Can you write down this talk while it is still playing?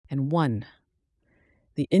And 1.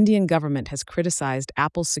 The Indian government has criticized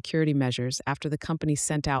Apple's security measures after the company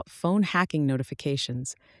sent out phone hacking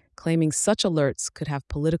notifications, claiming such alerts could have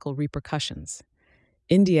political repercussions.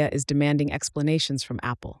 India is demanding explanations from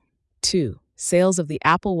Apple. 2. Sales of the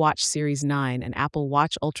Apple Watch Series 9 and Apple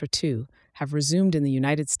Watch Ultra 2 have resumed in the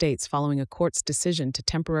United States following a court's decision to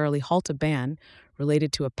temporarily halt a ban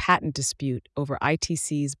related to a patent dispute over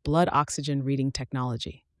ITC's blood oxygen reading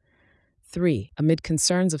technology. 3. Amid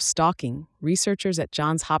concerns of stalking, researchers at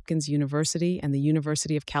Johns Hopkins University and the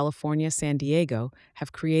University of California, San Diego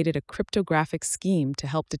have created a cryptographic scheme to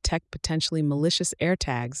help detect potentially malicious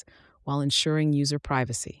AirTags while ensuring user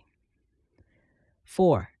privacy.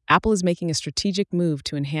 4. Apple is making a strategic move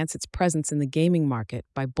to enhance its presence in the gaming market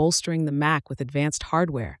by bolstering the Mac with advanced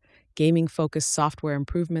hardware, gaming-focused software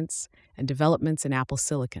improvements, and developments in Apple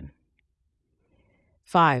Silicon.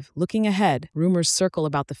 5. Looking ahead, rumors circle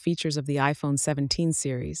about the features of the iPhone 17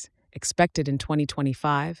 series, expected in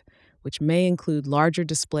 2025, which may include larger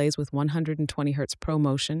displays with 120Hz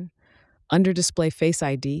ProMotion, under-display Face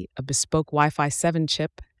ID, a bespoke Wi-Fi 7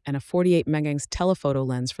 chip, and a 48 megapixel telephoto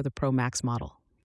lens for the Pro Max model.